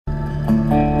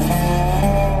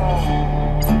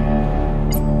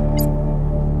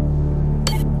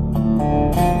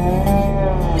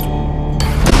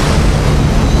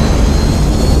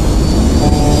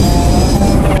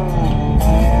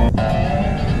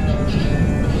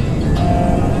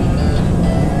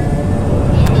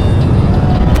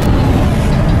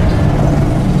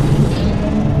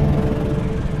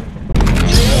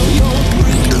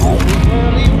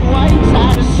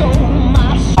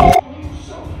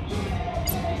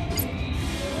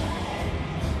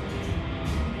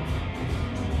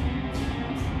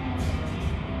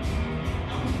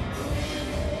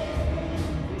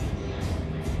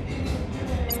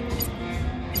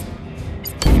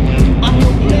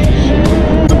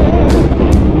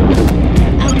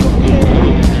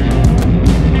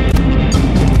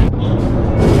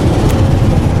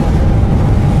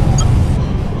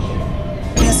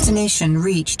Destination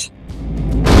reached.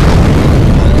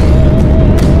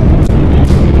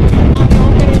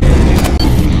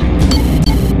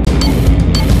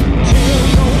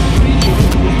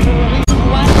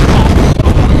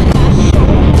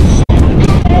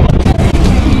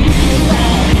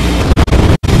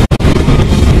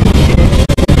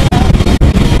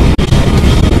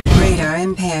 Radar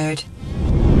impaired.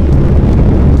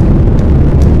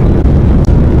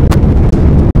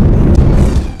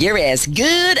 You're as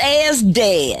good as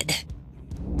dead.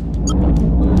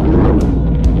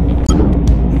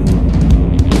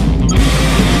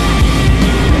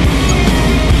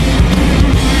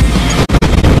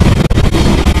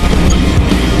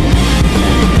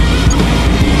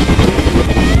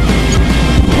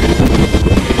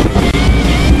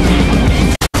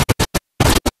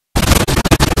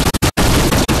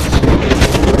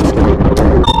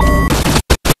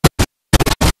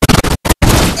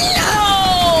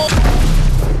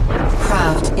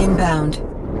 Inbound.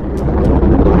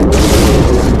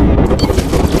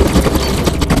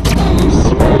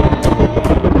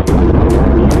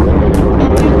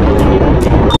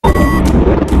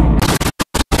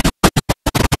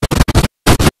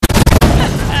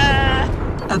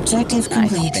 Objective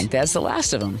complete. I think that's the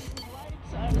last of them.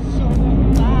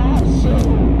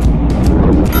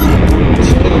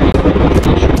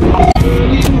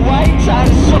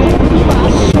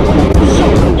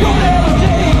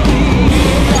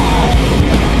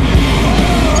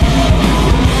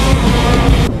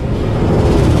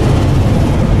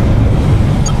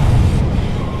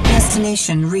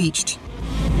 Destination reached.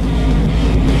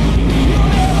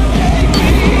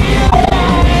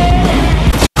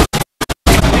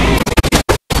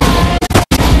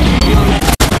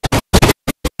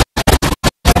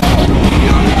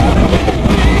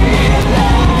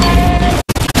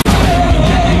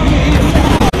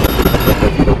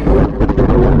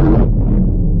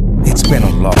 It's been a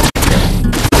long day.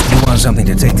 You want something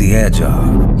to take the edge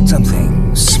off.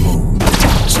 Something smooth.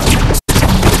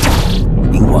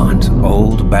 Something you want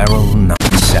Old Barrel No.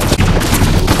 7.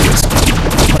 Whiskey.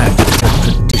 Practically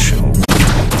traditional.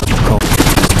 Cold,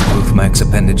 smooth max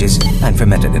appendages, and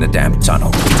fermented in a damp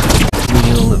tunnel. The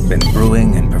wheel have been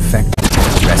brewing and perfecting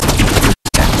their recipe for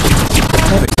centuries.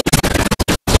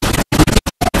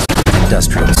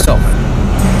 Industrial sulfur.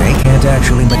 They can't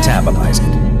actually metabolize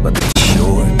it, but they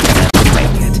sure can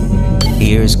make it.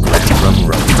 Here's Grandrum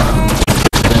Roadbound.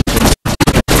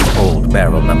 Old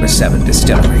Barrel No. 7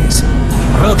 distilleries.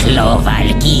 Rutlo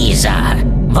Valgiza,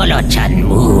 Volochan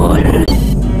Mool.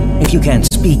 If you can't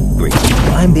speak Greek,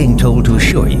 I'm being told to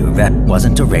assure you that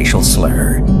wasn't a racial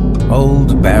slur.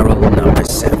 Old Barrel No.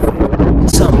 7.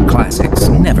 Some classics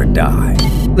never die.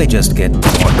 They just get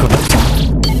more correct.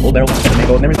 Old Barrel No. 7 may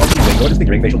go ordinary results when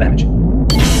disfiguring facial damage.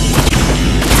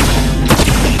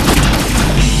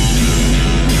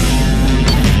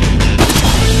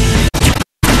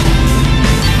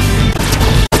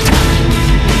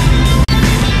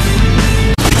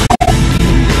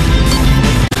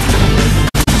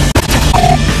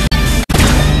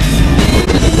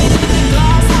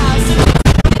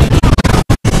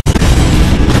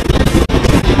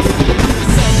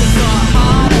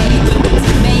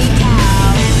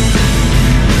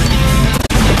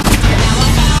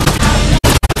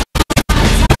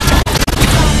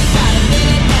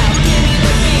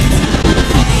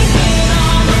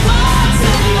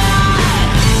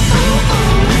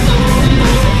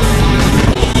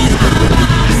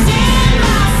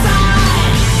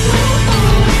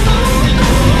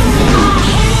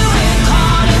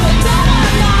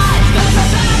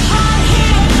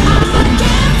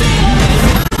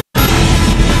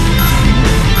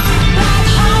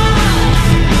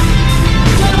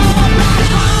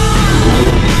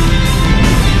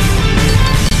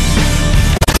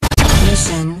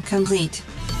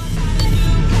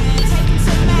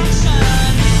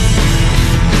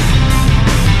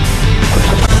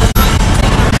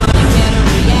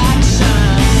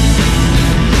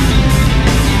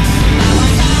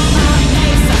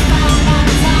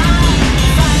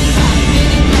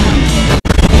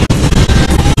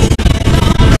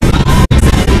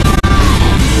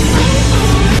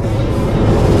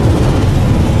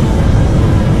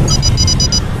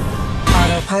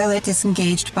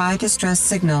 disengaged by distress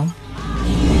signal.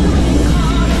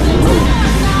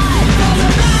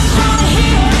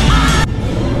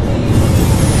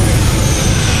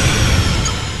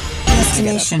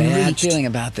 Destination Bad reached. feeling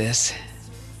about this.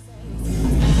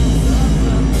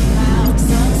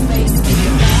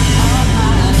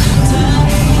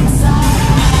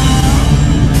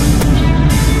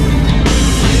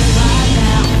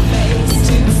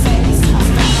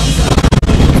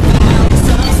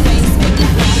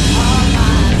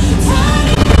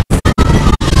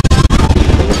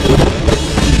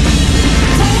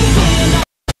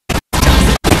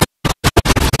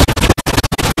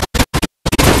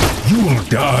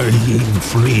 Dying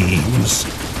flames.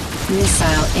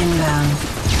 Missile inbound.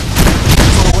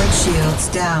 Forward shields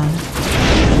down.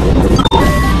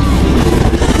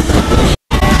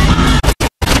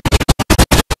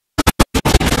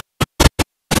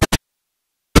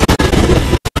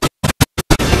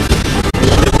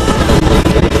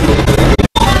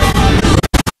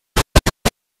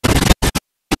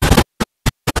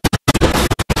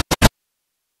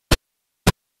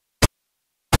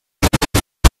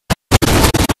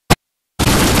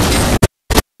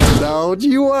 Don't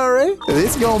you worry,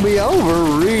 this gonna be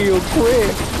over real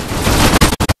quick.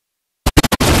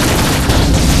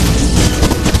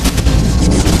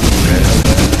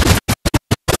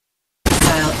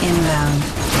 Missile inbound.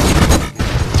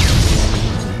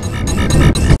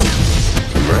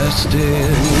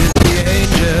 Resting with the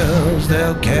angels,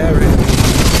 they'll carry me.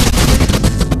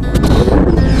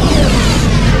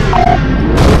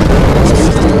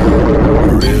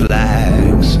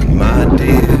 Relax, my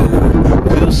dear.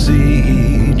 We'll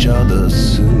see each other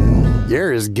soon.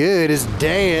 You're as good as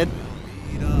dead.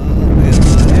 In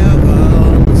the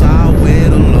heavens, I'll wait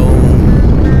alone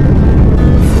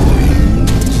for you.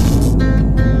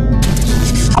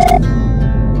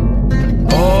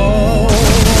 Oh,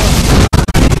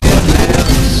 I hear them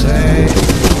say,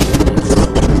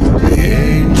 the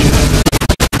angels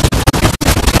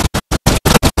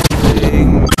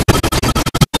sing.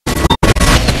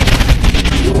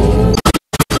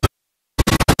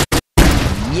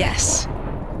 Yes.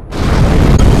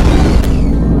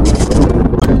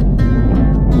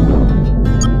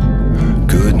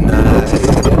 Good night,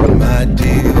 my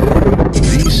dear.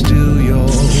 Be still your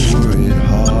worried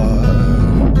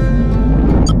heart.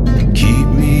 Keep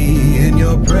me in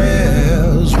your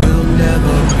prayers. We'll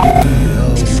never be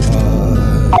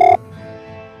apart.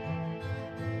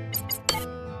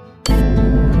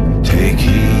 Take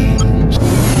heed.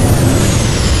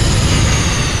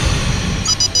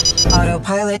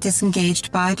 Autopilot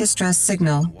disengaged by distress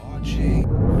signal. Watching.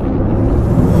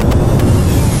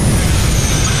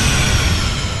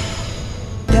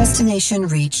 Destination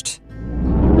reached.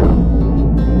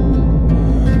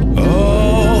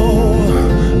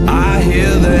 Oh, I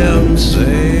hear them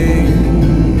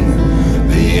sing.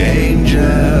 The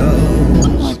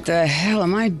angels. What the hell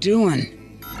am I doing?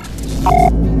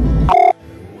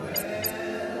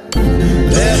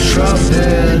 Their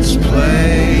trumpets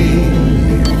play.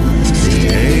 The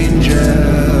angels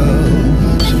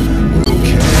who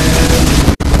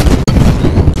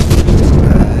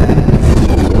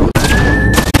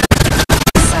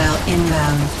Missile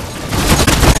inbound.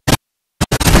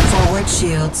 Forward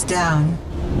shields down.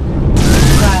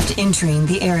 Craft entering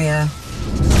the area.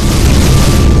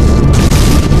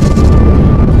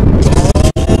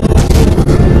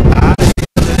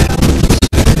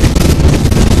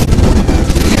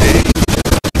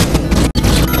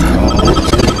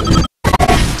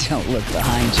 Don't look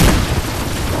behind you.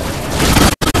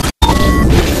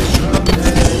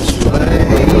 trumpets play.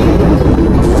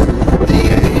 The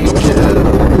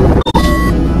angels.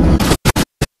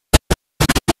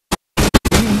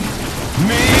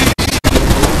 Me.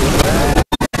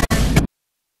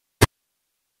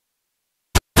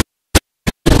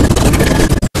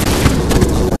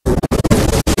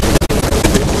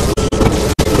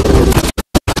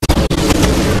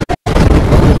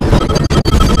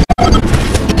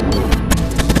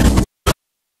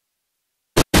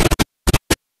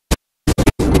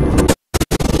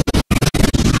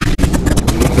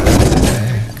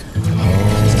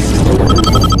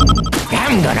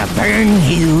 I'm gonna burn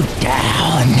you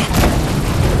down.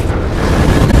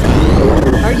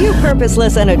 Are you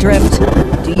purposeless and adrift?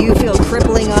 Do you feel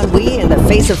crippling ennui in the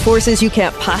face of forces you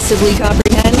can't possibly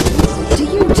comprehend? Do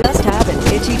you just have an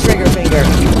itchy trigger finger?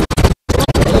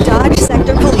 The Dodge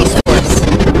Sector Police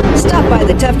Force. Stop by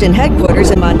the Tufton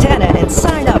headquarters in Montana and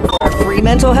sign up for a free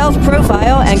mental health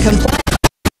profile and complaint.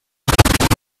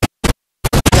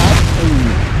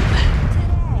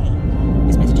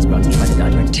 This message is brought to you by the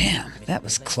Dodge Damn, that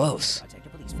was close. Sector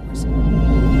Police Force.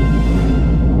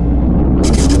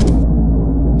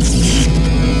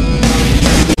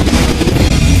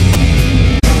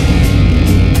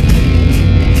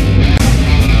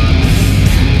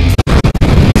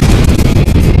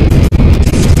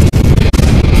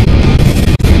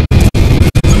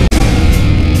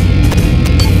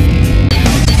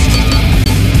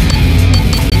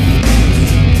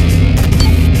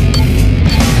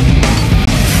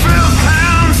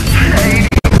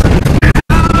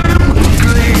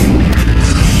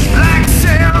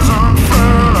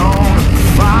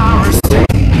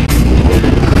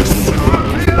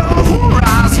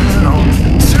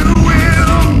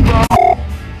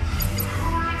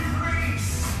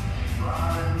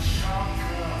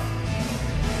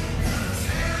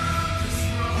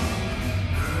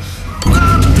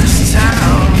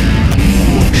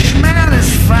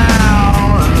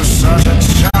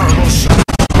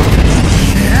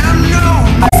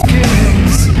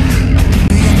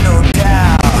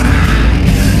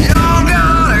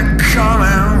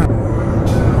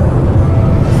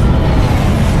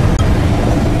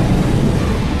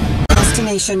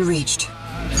 Destination reached.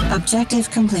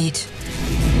 Objective complete.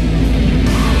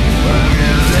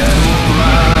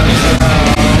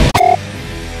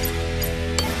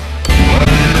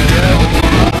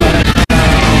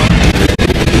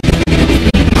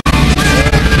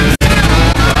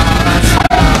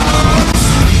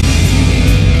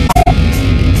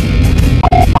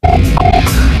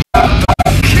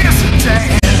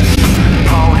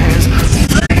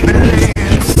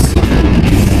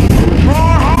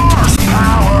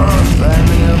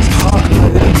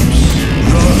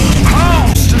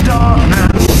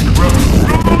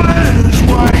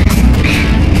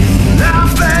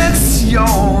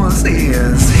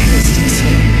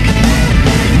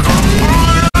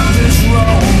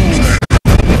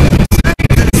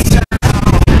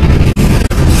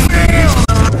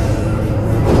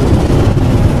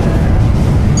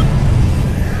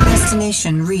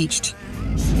 Destination reached.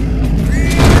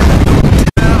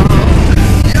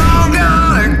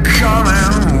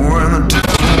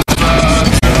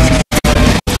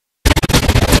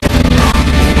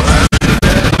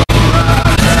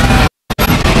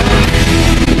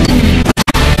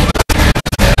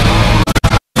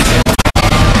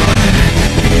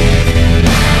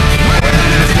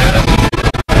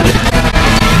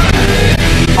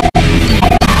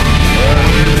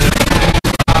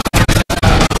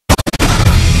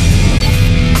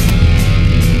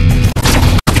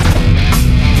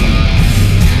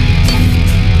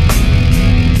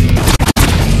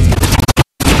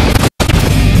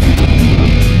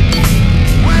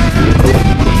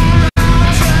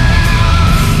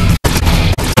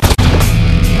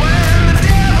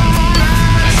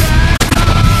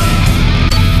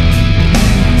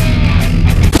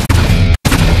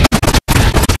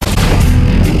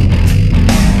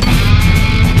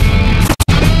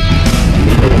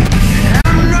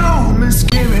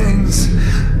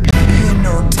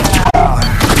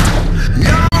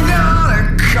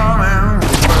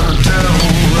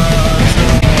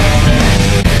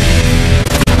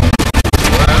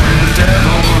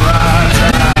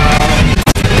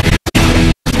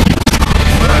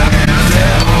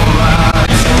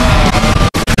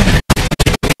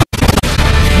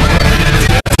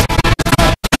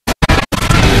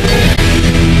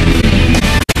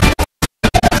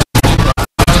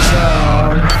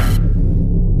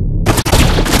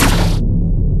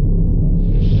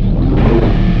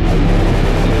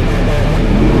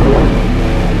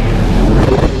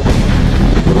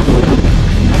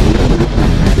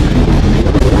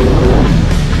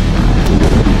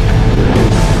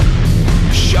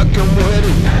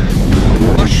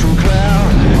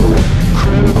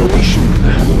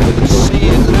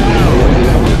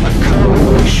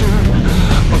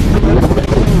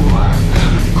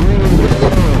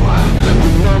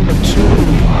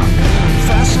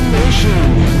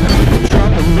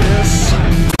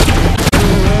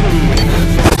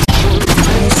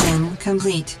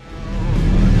 Complete.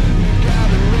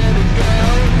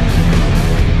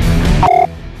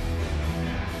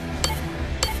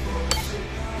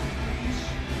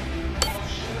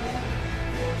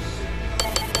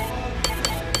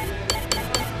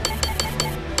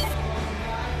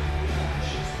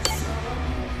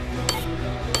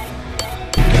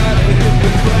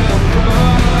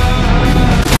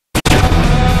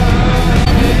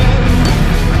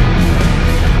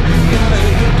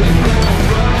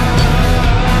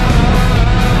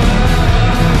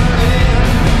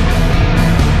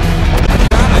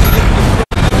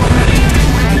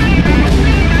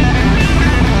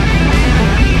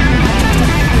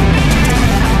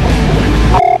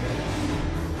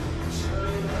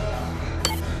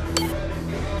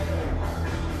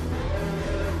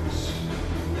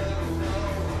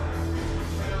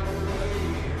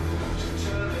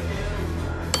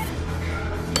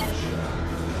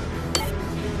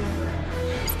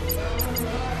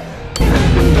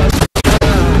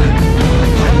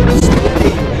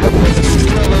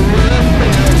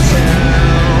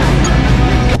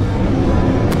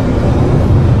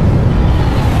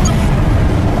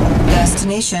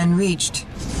 Destination reached.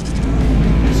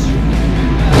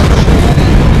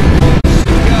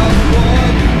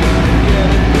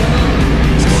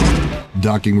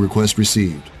 Docking request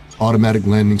received. Automatic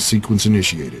landing sequence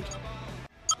initiated.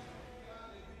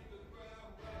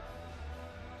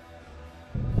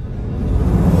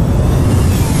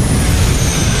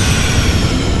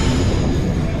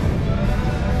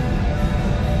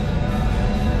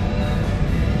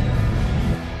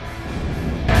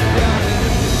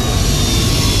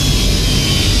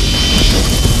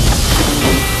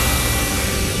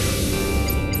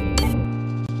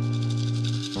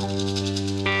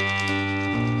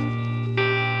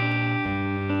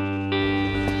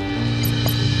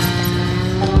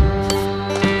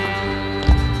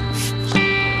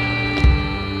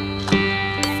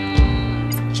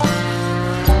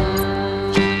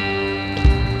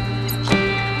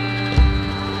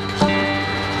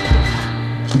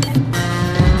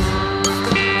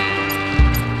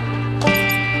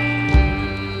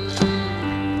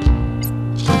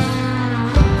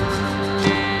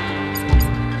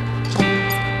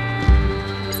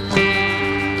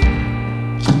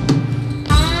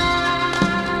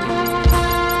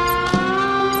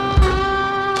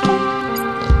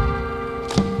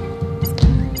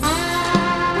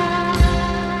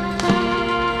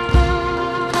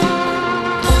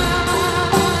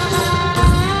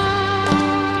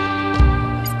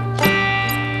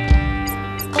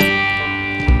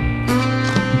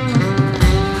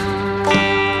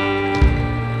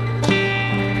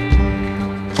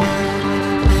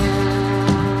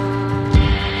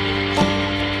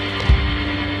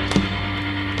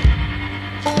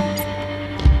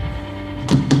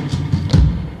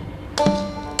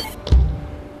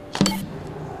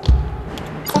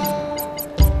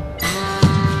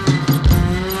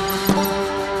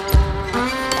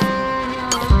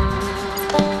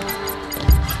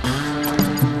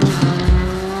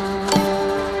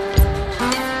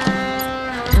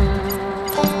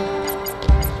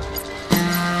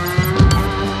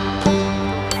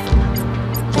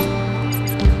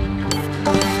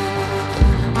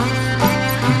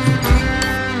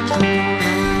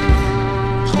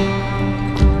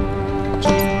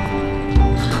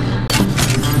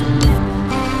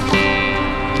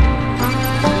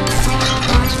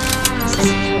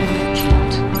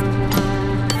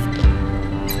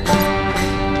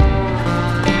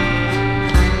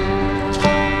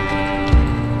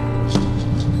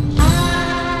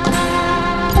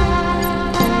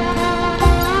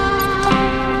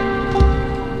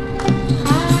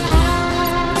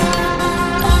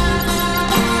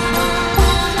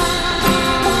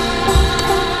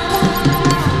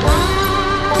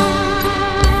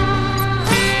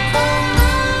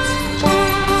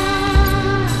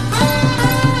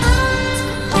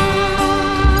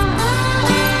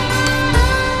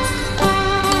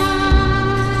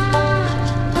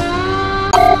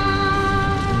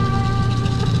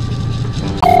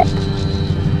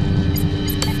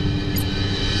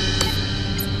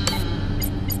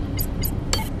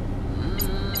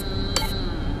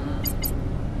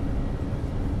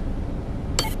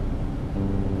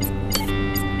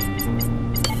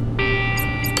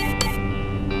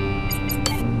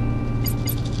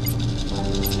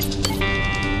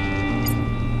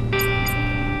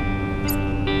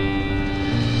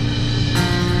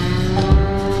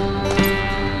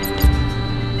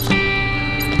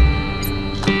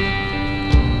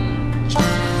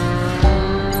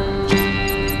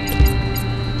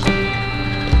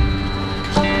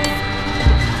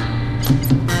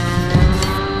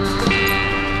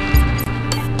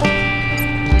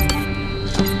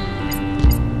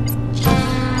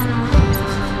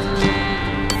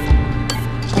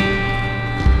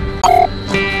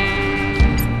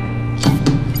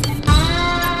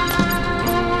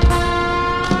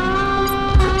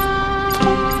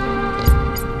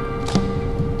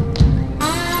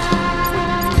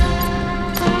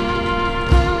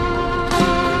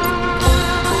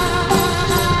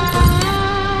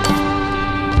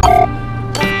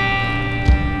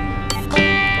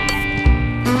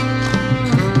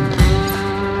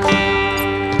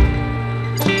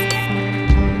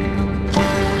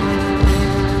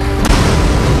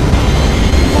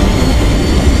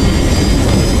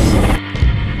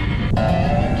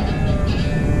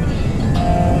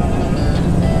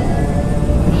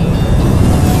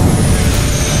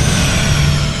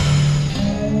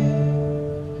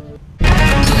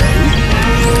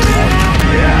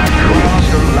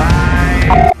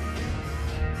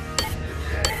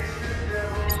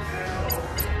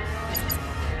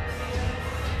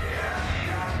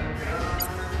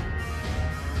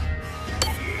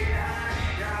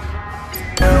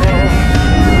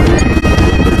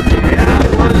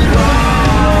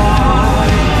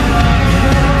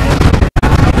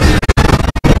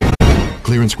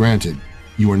 Clearance granted.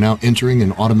 You are now entering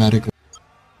an automatic...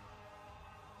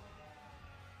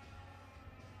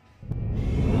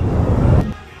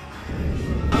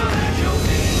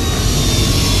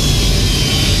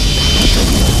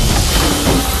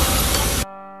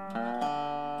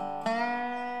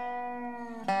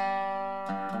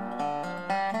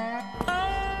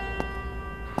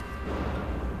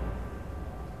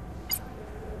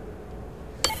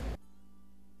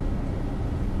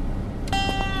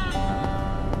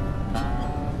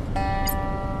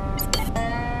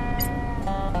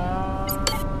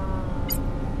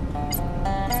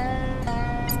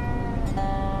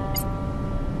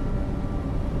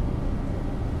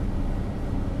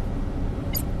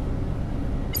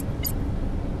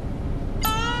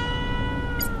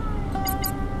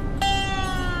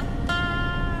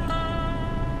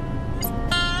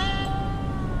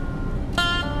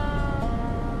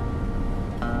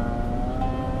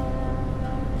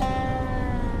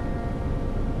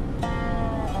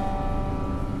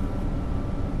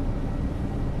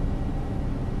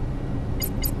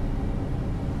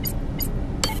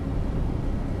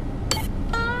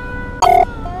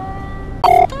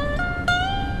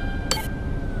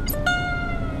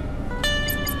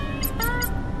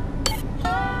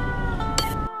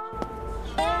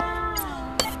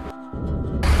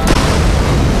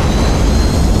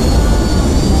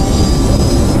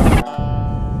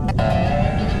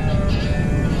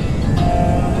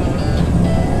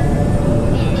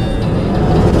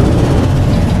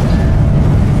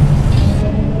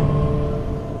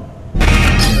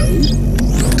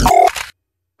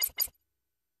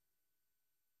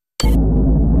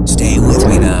 Stay with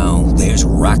me now. There's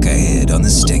rock ahead on the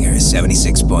Stinger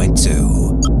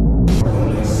 76.2.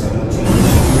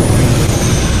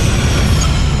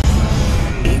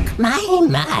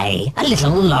 My, a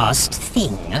little lost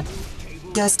thing.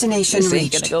 Destination This ain't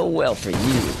reached. gonna go well for you.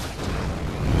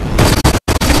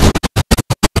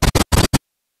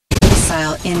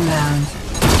 Missile inbound.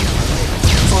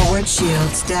 Forward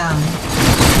shields down.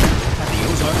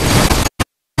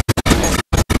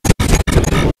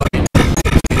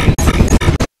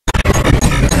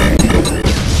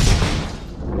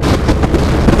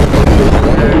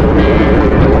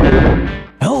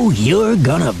 Oh, you're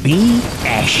gonna be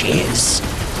ashes.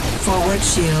 Forward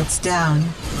shields down.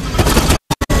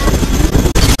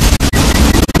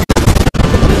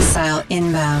 Missile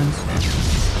inbound.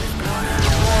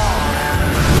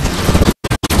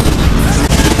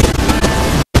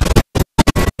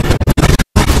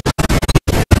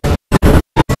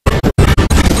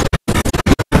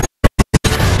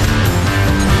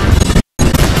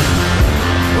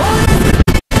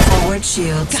 Forward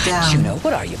shields God, down. Juno,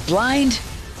 what are you, blind?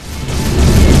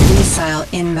 Missile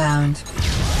inbound.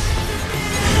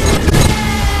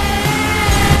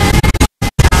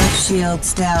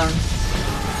 Shields down.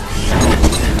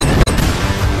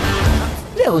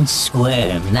 Don't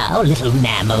squirm now, little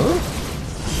mammal.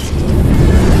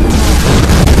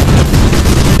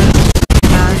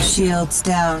 Shields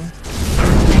down.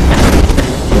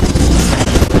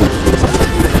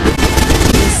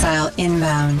 Missile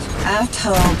inbound. Aft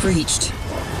hull breached.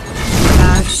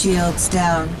 Aft shields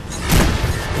down.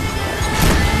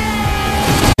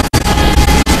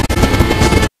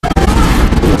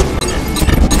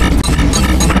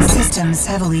 Systems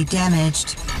heavily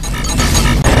damaged.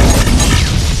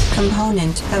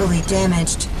 Component heavily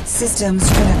damaged. Systems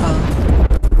critical.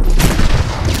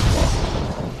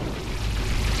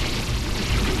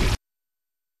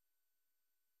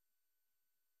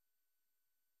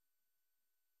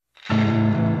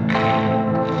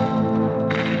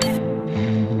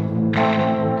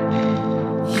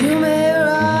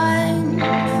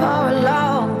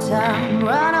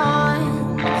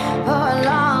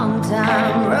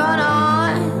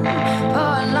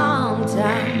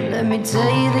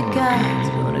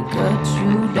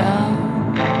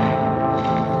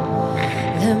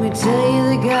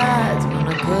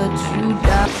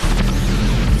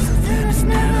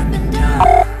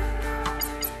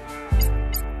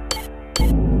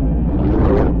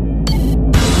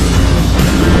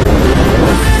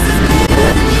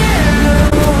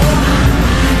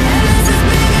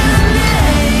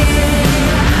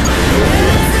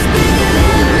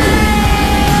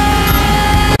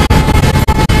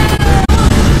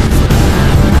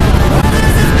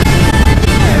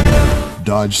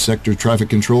 Dodge sector traffic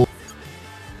control.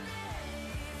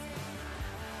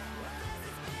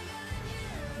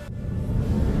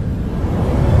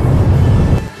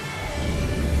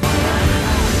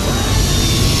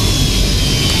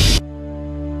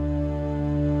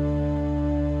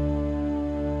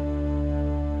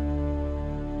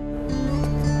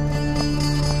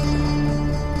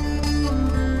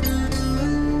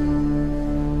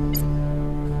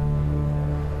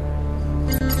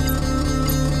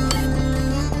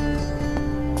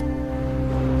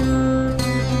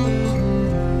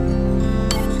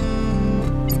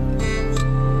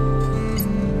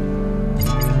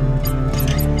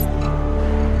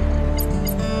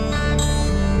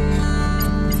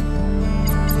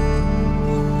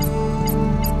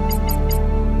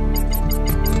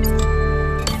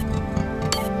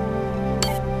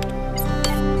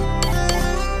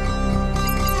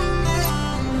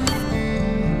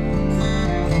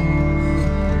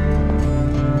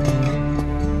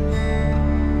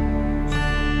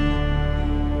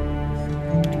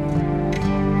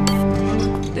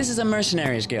 This is a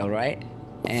mercenaries guild, right?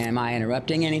 Am I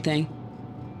interrupting anything?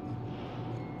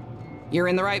 You're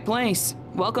in the right place.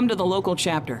 Welcome to the local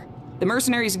chapter. The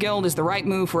Mercenaries Guild is the right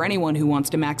move for anyone who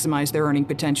wants to maximize their earning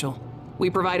potential.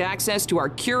 We provide access to our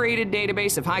curated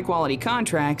database of high-quality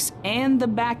contracts and the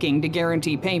backing to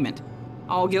guarantee payment.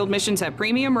 All guild missions have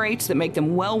premium rates that make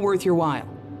them well worth your while.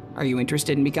 Are you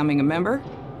interested in becoming a member?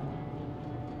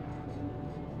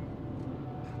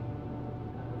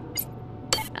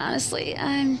 Honestly,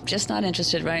 I'm just not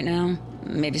interested right now.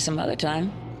 Maybe some other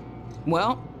time.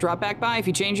 Well, drop back by if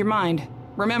you change your mind.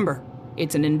 Remember,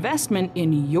 it's an investment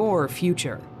in your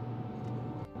future.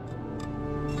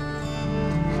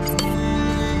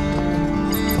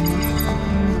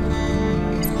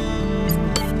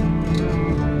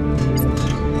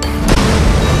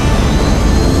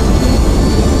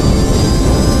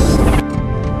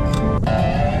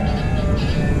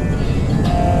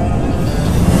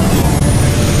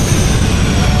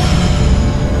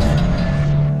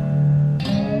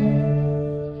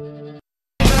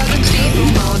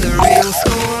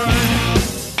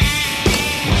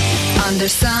 Under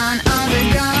sun,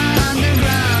 under gun,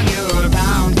 underground, you're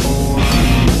bound for.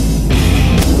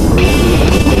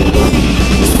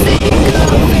 Sick of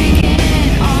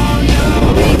faking all your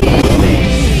wicked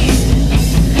ways.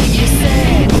 You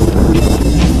said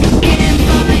can't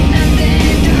find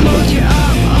nothing to hold you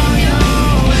up on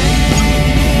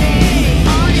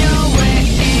your way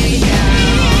down.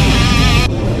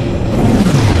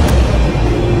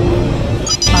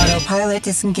 Autopilot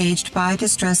disengaged by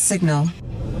distress signal.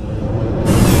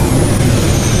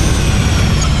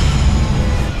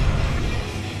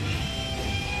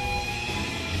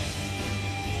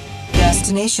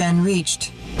 Destination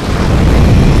reached.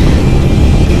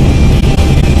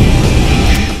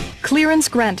 Clearance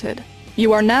granted.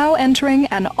 You are now entering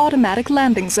an automatic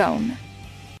landing zone.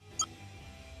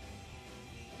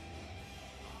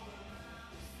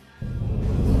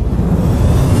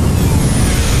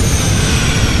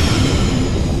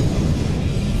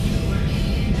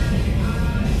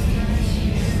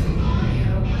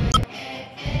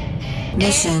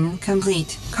 Mission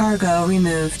complete. Cargo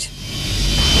removed.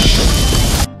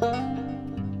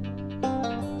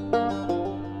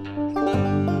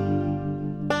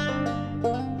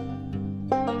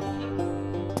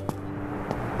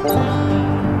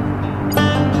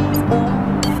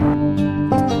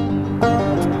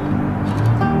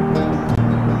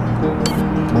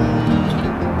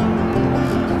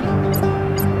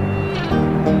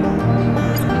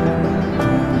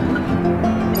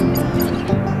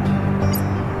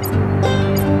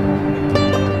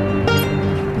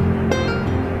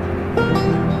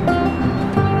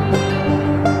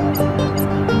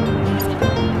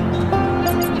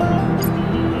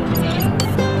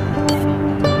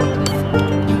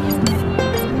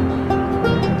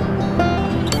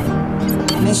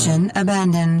 Mission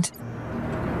abandoned.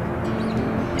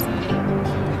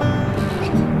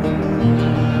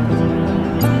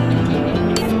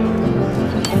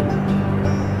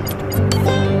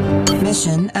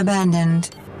 Mission abandoned.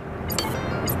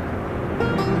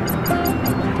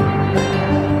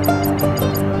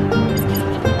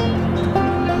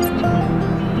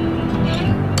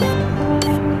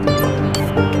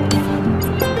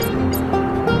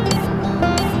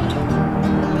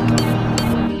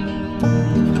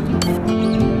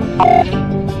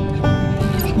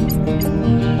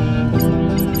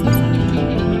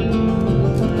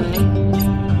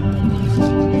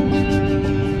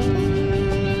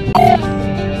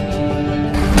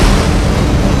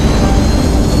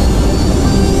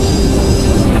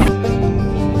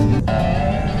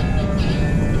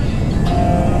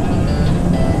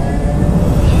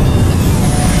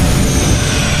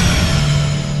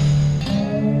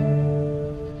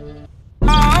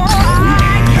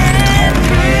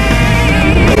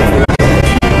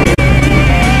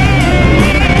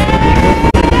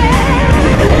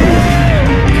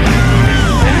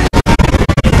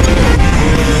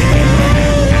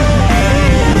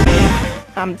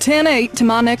 I'm 10-8 to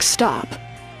my next stop.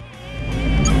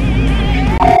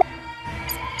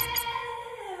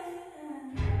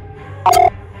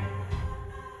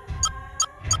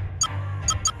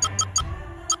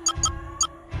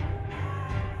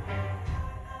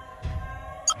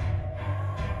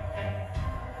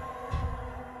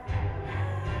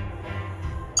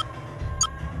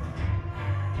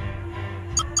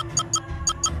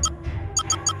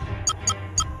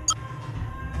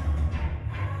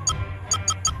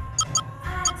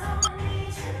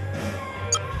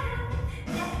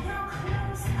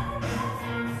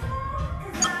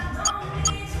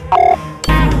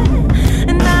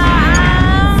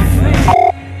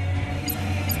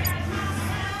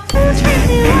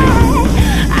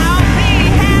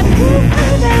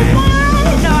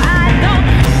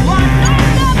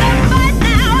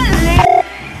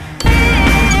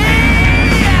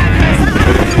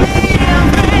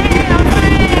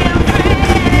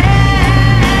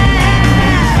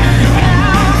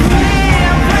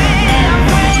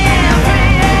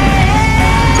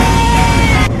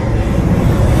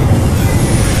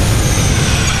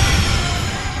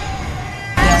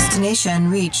 Destination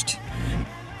reached.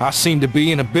 I seem to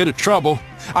be in a bit of trouble.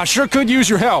 I sure could use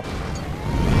your help.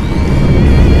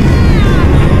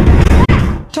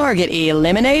 Target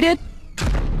eliminated.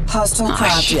 Hostile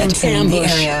craft entering the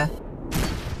area.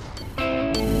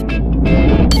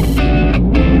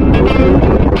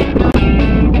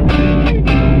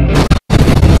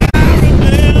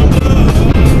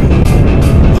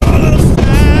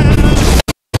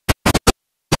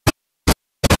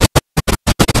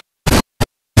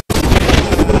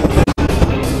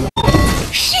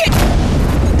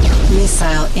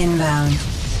 Missile inbound.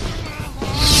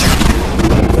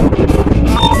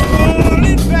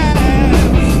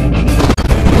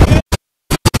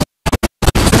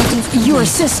 Your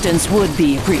assistance would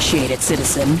be appreciated,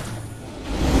 citizen.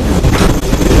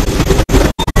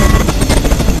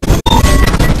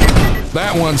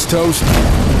 That one's toast.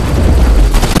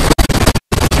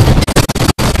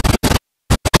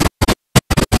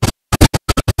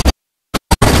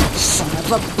 Son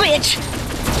of a bitch!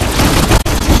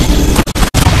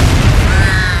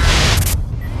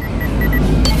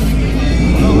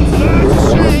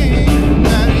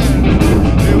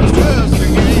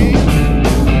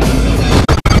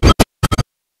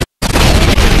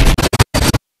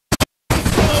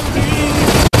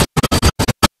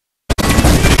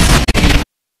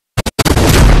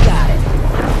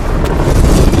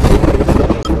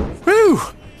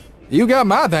 You got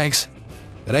my thanks.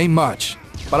 It ain't much,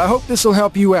 but I hope this'll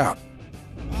help you out.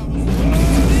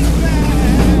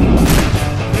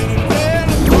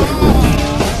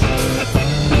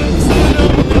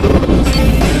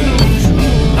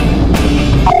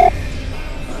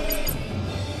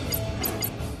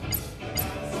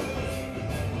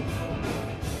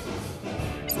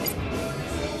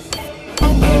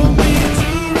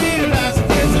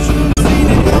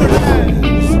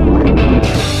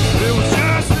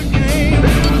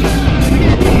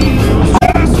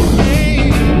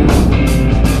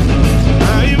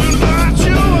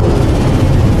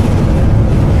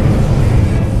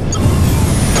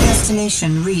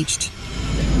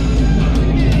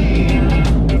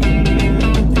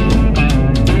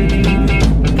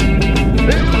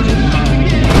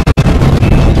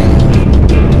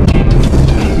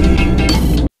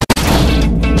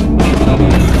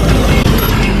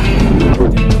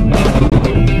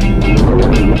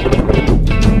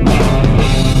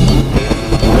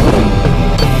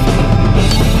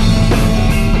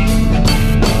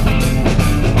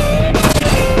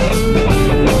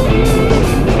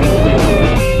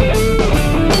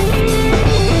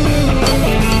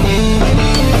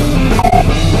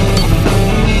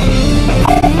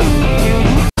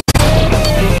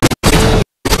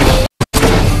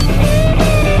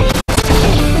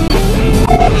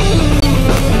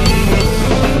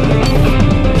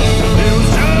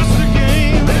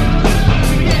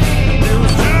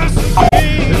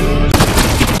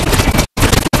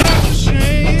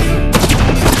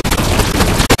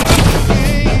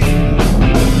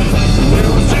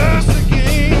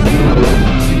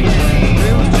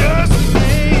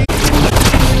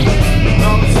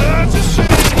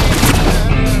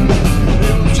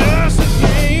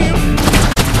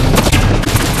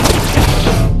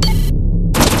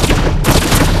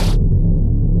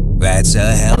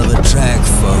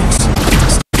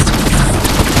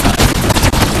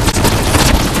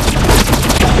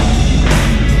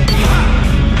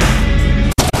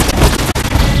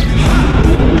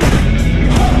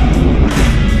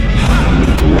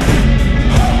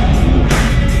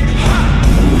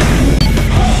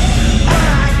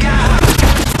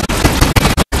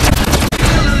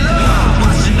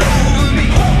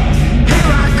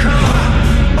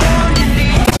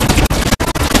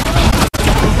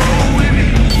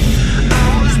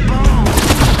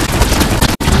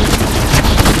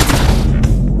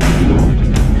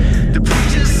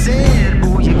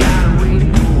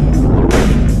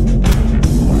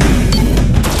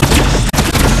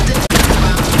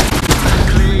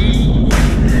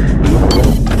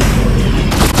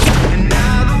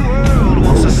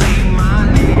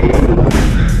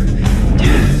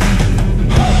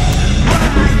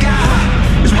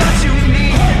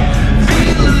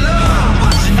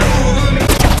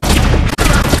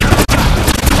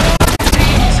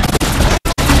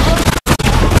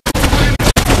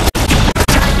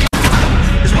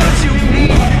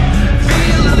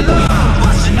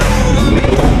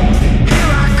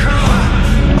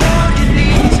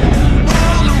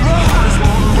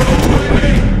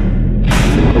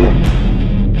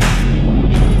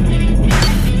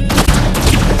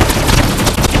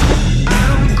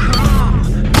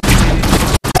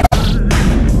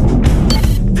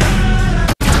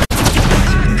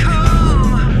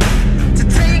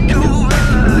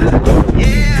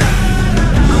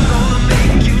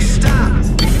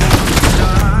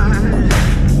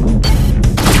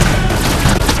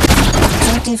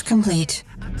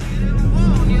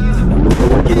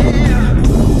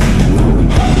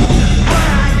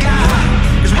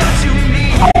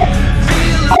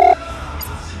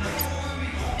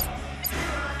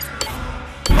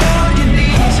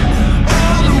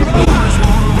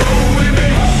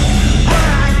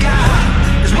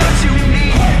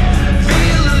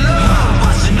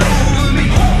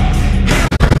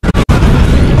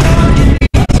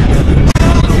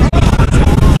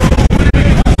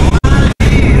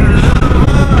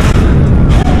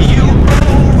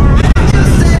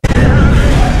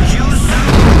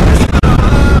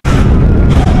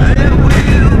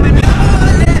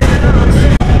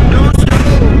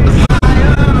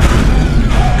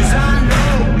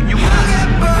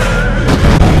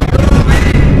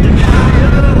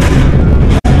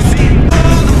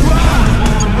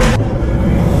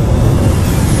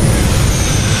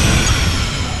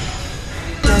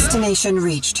 Destination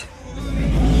reached.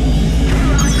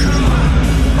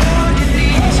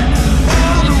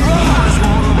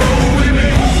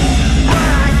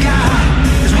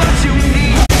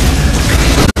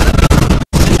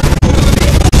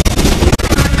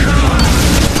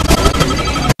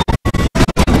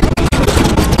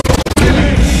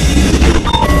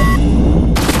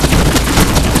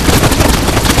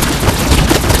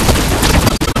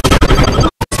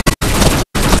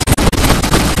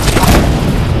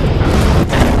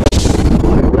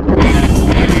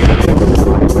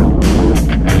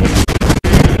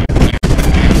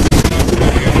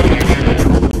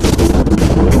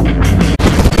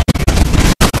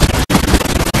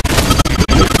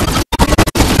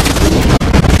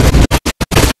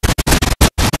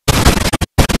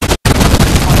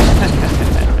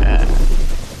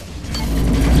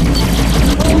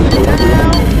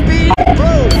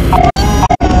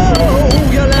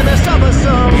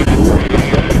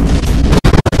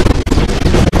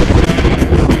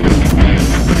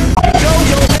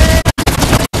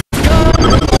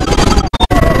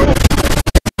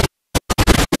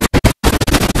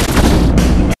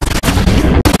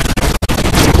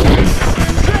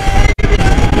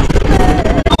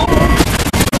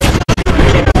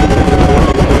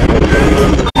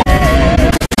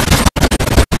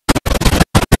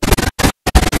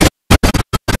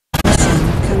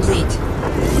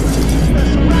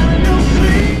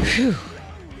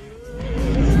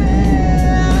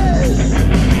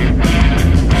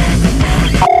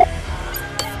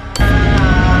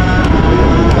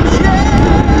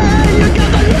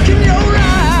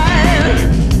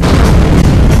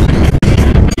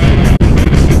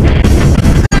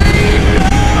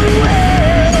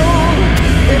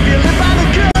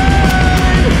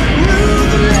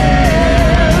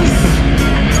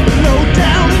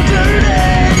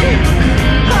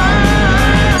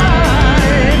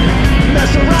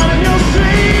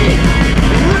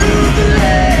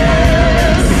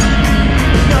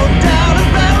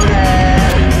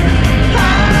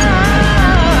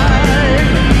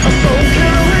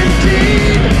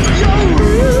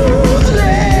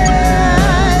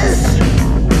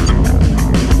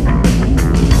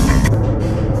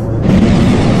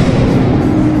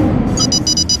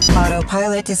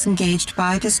 Autopilot disengaged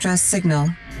by distress signal.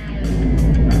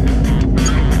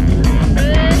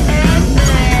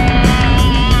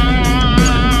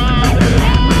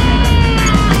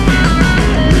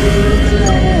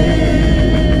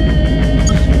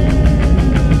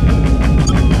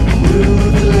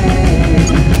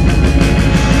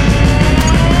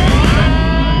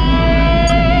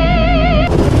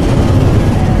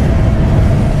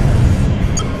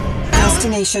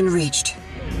 Destination reached.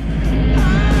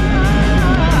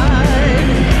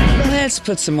 Let's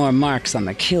put some more marks on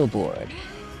the kill board.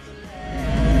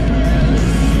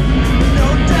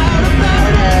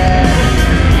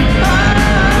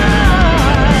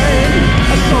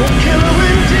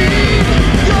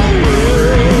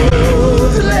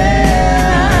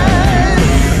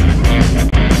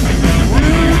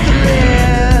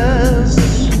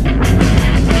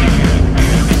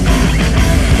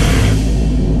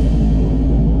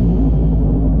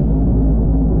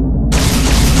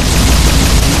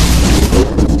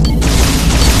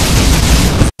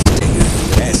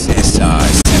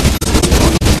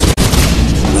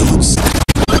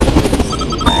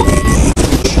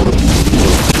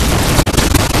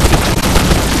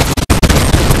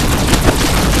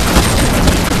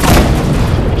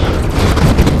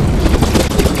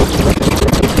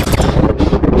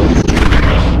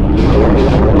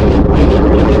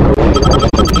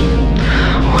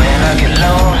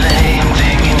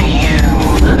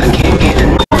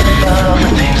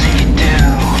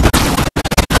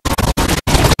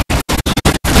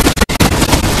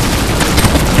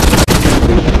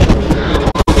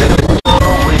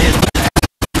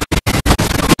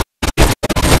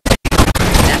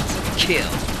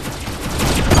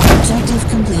 Objective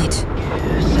complete.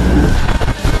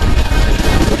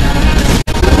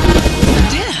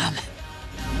 Damn!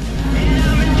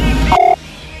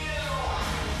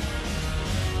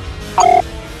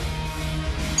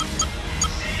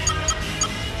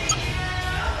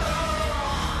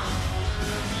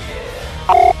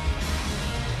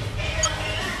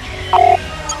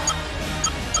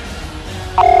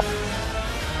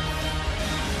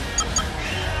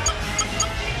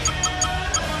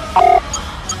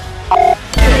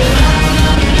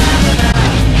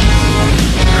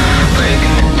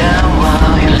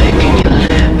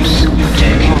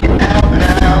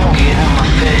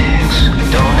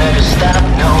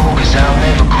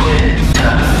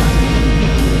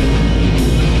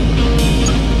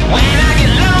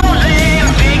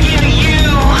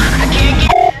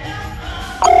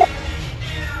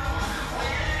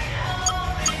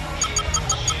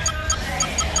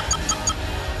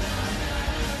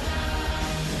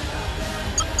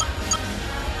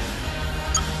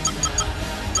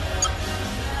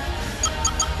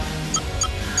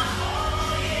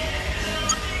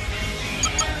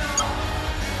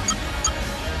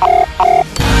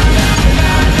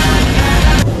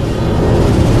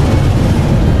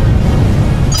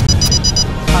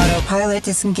 get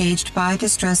disengaged by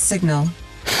distress signal.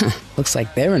 Looks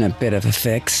like they're in a bit of a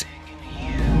fix.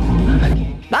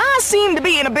 I seem to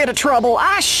be in a bit of trouble.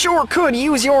 I sure could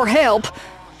use your help.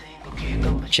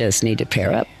 Just need to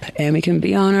pair up, and we can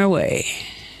be on our way.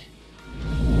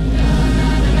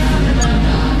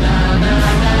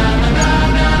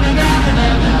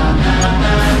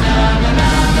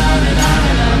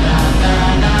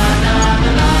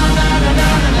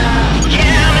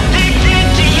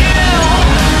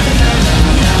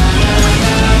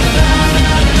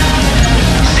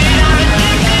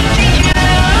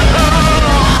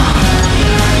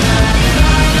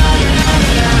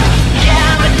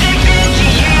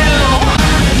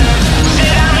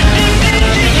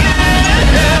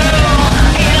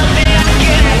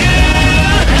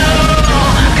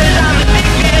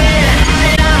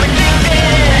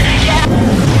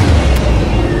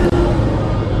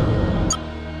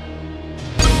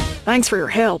 Thanks for your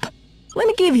help. Let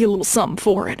me give you a little something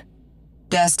for it.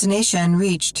 Destination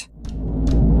reached.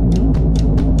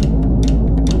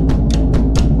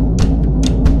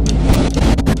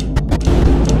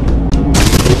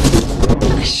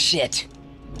 Shit.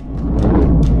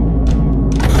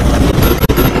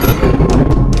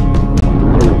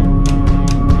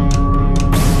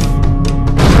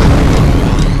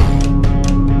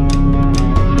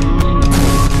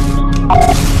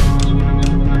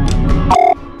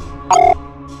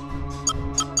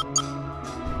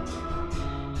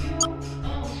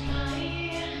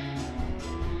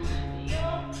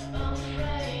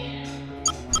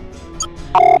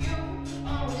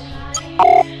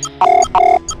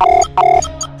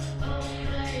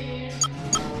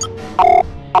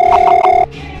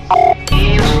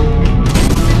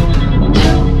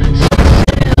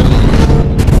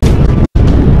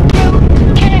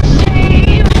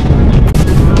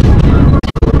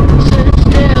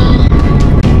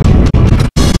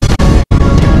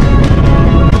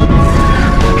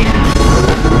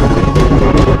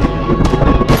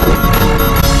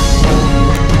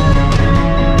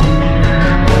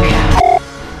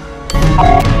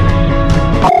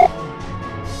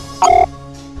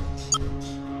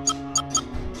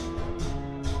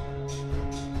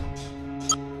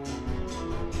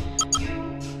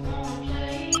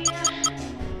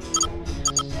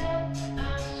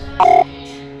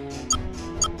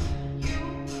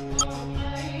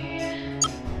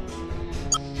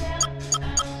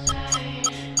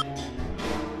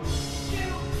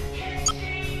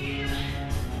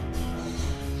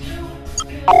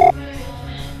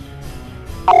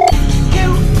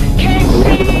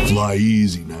 Fly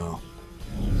easy now.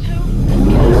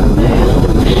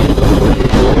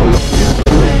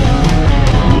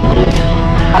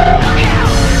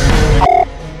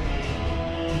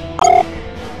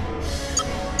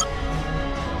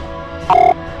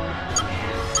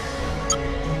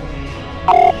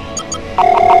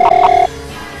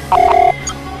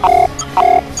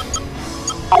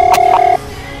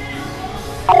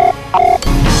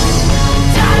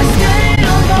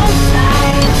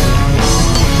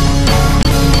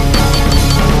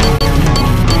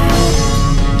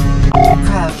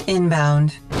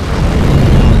 Inbound.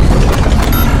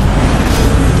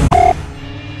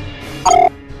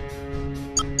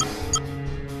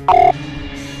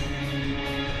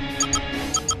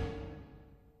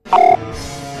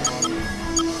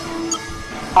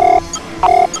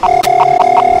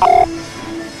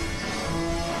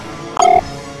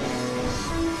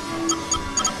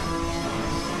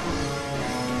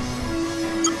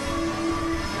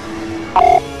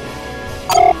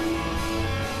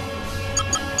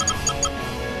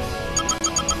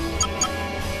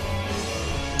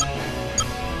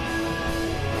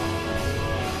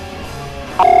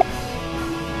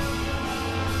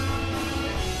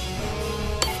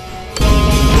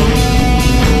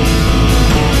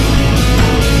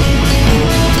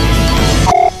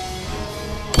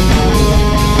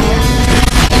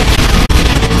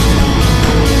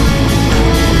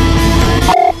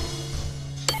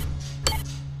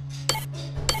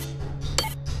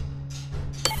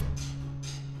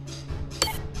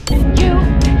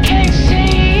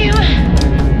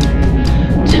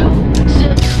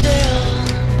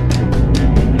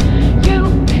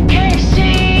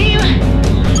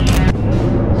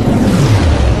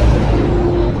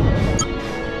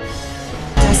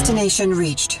 Destination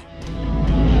reached.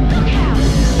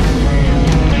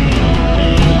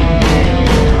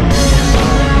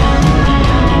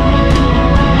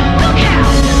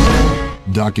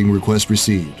 Docking request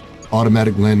received.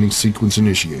 Automatic landing sequence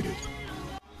initiated.